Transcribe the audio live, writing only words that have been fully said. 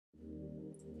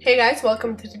Hey guys,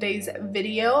 welcome to today's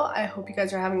video. I hope you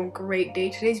guys are having a great day.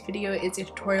 Today's video is a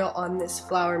tutorial on this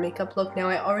flower makeup look. Now,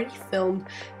 I already filmed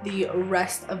the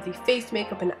rest of the face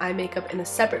makeup and eye makeup in a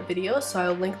separate video, so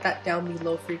I'll link that down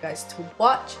below for you guys to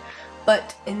watch.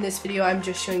 But in this video, I'm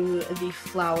just showing you the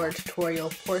flower tutorial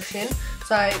portion.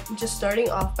 So I'm just starting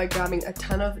off by grabbing a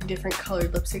ton of different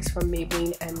colored lipsticks from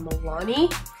Maybelline and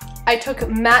Milani. I took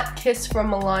Matte Kiss from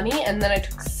Milani, and then I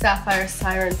took Sapphire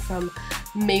Siren from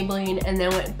Maybelline, and then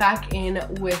went back in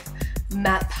with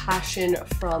Matte Passion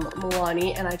from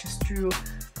Milani, and I just drew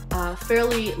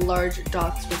fairly large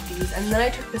dots with these. And then I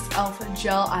took this e.l.f.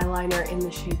 gel eyeliner in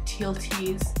the shade Teal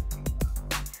Tease,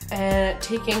 and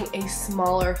taking a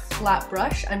smaller flat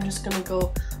brush, I'm just going to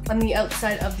go on the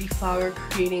outside of the flower,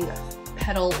 creating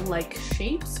petal-like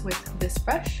shapes with this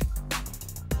brush.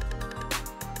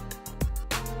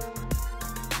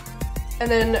 And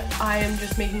then I am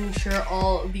just making sure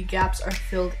all the gaps are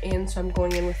filled in, so I'm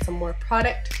going in with some more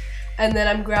product. And then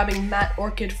I'm grabbing Matte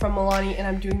Orchid from Milani, and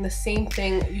I'm doing the same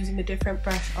thing using a different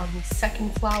brush on the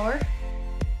second flower.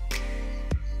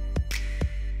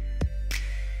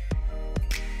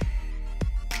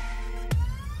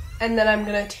 And then I'm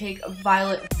going to take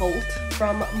Violet Volt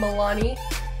from Milani,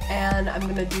 and I'm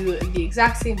going to do the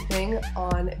exact same thing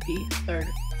on the third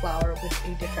flower with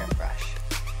a different brush.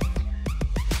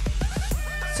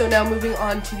 So now moving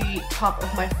on to the top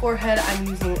of my forehead, I'm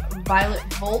using Violet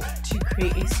Volt to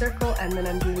create a circle, and then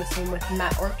I'm doing the same with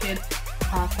Matte Orchid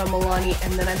from Milani,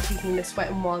 and then I'm taking this Wet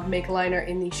n Wild megaliner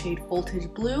in the shade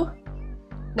Voltage Blue.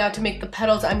 Now to make the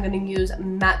petals, I'm going to use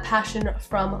Matte Passion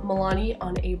from Milani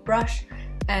on a brush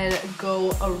and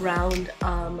go around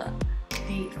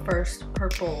the first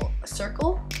purple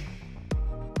circle.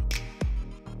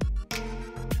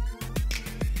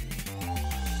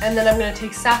 And then I'm going to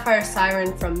take Sapphire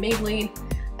Siren from Maybelline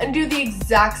and do the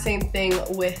exact same thing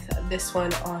with this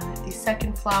one on the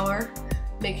second flower,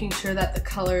 making sure that the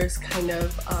colors kind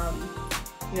of,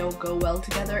 go well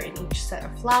together in each set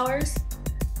of flowers.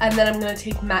 And then I'm going to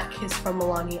take Matte Kiss from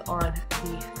Milani on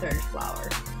the third flower.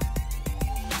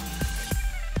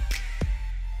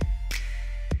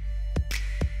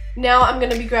 Now I'm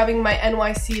going to be grabbing my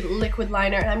NYC liquid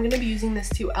liner, and I'm going to be using this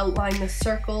to outline the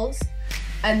circles.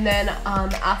 And then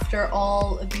after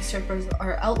all of these circles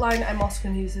are outlined, I'm also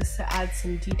going to use this to add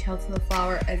some detail to the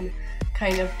flower and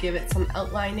kind of give it some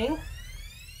outlining.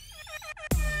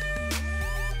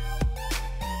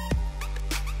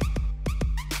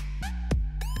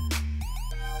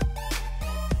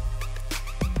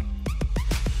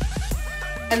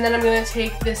 And then I'm going to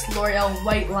take this L'Oreal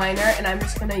white liner, and I'm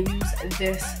just going to use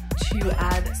this to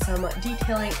add some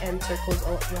detailing and circles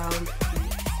all around the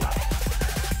flower.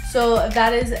 So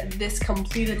that is this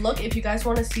completed look. If you guys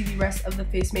want to see the rest of the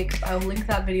face makeup, I will link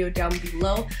that video down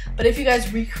below. But if you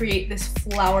guys recreate this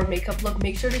flower makeup look,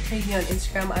 make sure to tag me on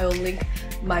Instagram. I will link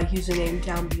my username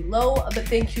down below. But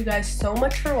thank you guys so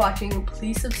much for watching.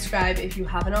 Please subscribe if you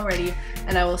haven't already,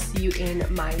 and I will see you in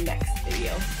my next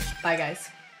video. Bye guys.